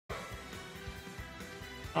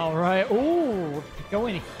All right. Ooh,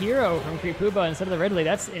 going hero from Creepooba instead of the Ridley.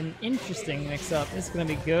 That's an interesting mix-up. This is going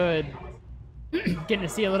to be good. Getting to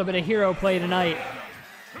see a little bit of hero play tonight.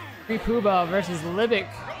 Creepooba versus Libk.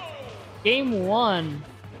 Game 1.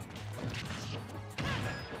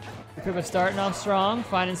 Creepooba starting off strong,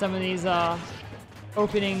 finding some of these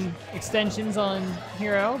opening extensions on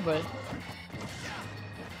hero, but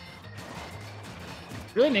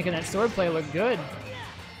really making that sword play look good.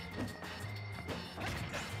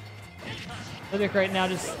 Libk right now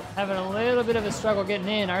just having a little bit of a struggle getting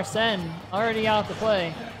in. Arsene already out to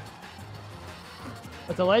play.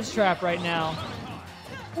 With the ledge trap right now.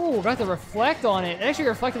 Ooh, got the reflect on it. It actually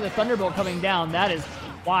reflected the Thunderbolt coming down. That is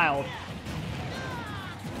wild.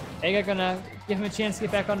 Vega gonna give him a chance to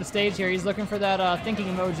get back on the stage here. He's looking for that thinking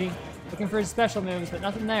emoji. Looking for his special moves, but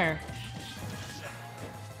nothing there.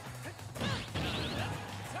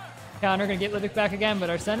 Counter gonna get Libk back again, but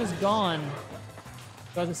Arsene is gone.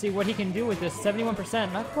 So to see what he can do with this.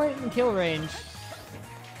 71%, not quite in kill range.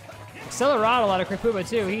 Accelerado out of Creepooba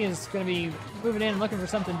too. He is going to be moving in, looking for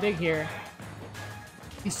something big here.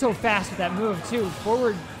 He's so fast with that move too.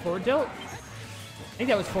 Forward tilt? I think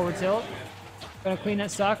that was forward tilt. Gonna clean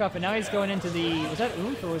that stock up, and now he's going into the... Was that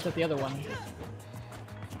Oomph or was that the other one?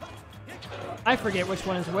 I forget which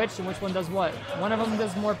one is which and which one does what. One of them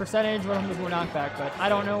does more percentage, one of them does more knockback, but I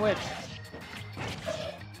don't know which.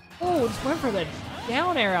 Oh, just went for the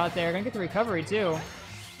down air out there. Gonna get the recovery too.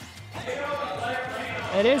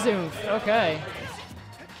 It is Oomph. Okay.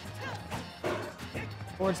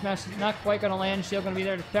 Forward smash is not quite gonna land. Shield gonna be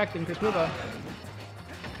there to protect him. Creepooba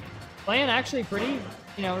playing actually pretty,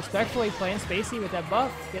 you know, respectfully playing spacey with that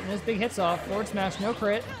buff, getting those big hits off. Forward smash, no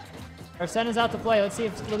crit. Arsene is out to play. Let's see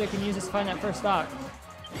if Libk can use this to find that first stock.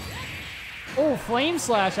 Oh, Flame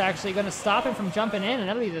Slash actually gonna stop him from jumping in, and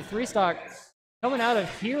that'll be the 3 stock coming out of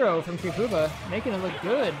hero from Creepooba, making it look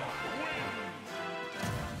good.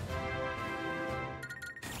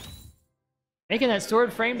 Making that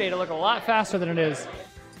sword frame data look a lot faster than it is.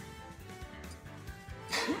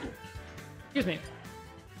 Excuse me.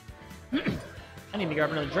 I need to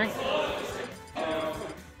grab another drink.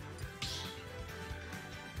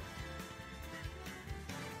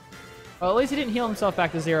 Well, at least he didn't heal himself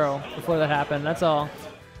back to 0 before that happened. That's all.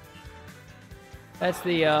 That's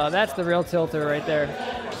the real tilter right there.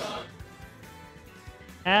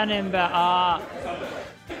 And him back.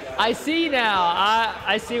 I see now.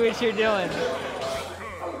 I see what you're doing.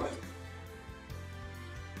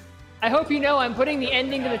 I hope you know I'm putting the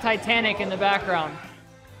ending to the Titanic in the background.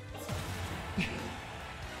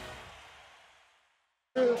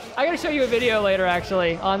 I gotta show you a video later,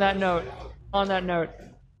 actually, on that note. On that note.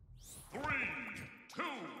 3, 2,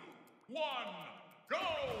 1, go!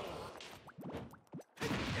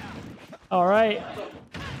 All right.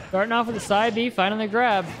 Starting off with the side B, finding the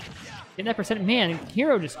grab. Getting that percent. Man,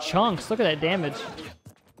 hero just chunks. Look at that damage.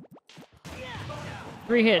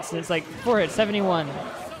 3 hits, and it's like 4 hits, 71.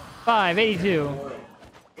 5, 82. All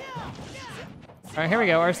right, here we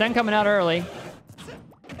go. Arsene coming out early.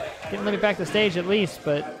 Getting Libk back to stage at least,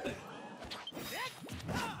 but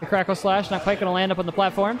the Crackle Slash not quite going to land up on the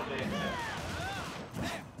platform.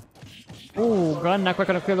 Ooh, gun not quite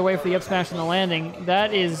going to clear the way for the up smash and the landing.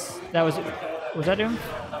 Was that doom?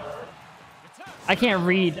 I can't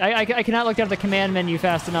read. I cannot look at the command menu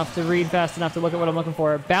fast enough to read fast enough to look at what I'm looking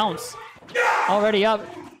for. Bounce. Already up.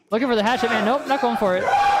 Looking for the hatchet man. Nope, not going for it.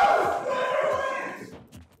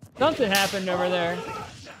 Something happened over there.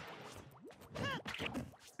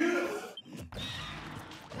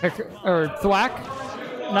 Or thwack.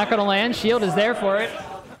 Not gonna land. Shield is there for it.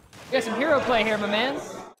 You got some hero play here, my man.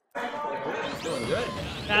 Doing good.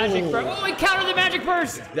 Magic burst. Oh, he countered the magic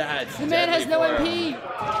burst. The man has no MP.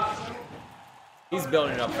 He's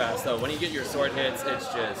building it up fast though. When you get your sword hits, it's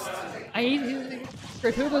just.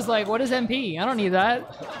 Creepooba's like, what is MP? I don't need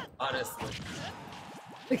that. Honestly.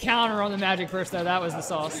 The counter on the magic burst though, that was the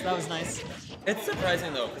sauce. That was nice. It's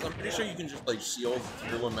surprising though, because I'm pretty sure you can just like shield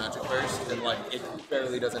through a magic burst, and like it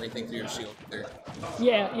barely does anything to your shield either.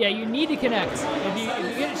 Yeah, you need to connect. If you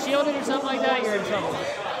get shielded or something like that, you're in trouble.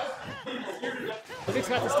 Libk's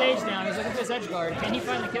got the stage now. He's looking for his edge guard. Can he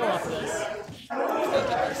find the kill off of this?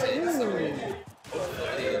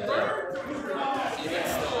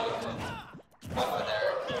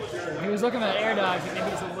 He was looking at air dodge, but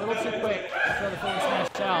maybe it's a little too quick to throw the forward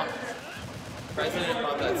smash out. President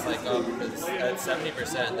pop that psych up because at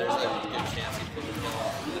 70%, there's a good chance he can kill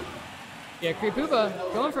off. Yeah,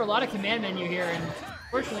 Creepooba going for a lot of command menu here, and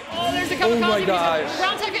fortunately, oh, there's the kamikaze. Oh my gosh!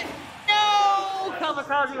 Ground ticket. No,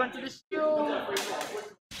 kamikaze went to the shield.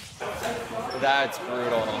 That's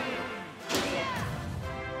brutal.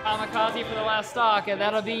 Kamikaze for the last stock, and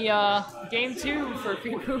that'll be game 2 for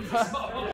Creepooba.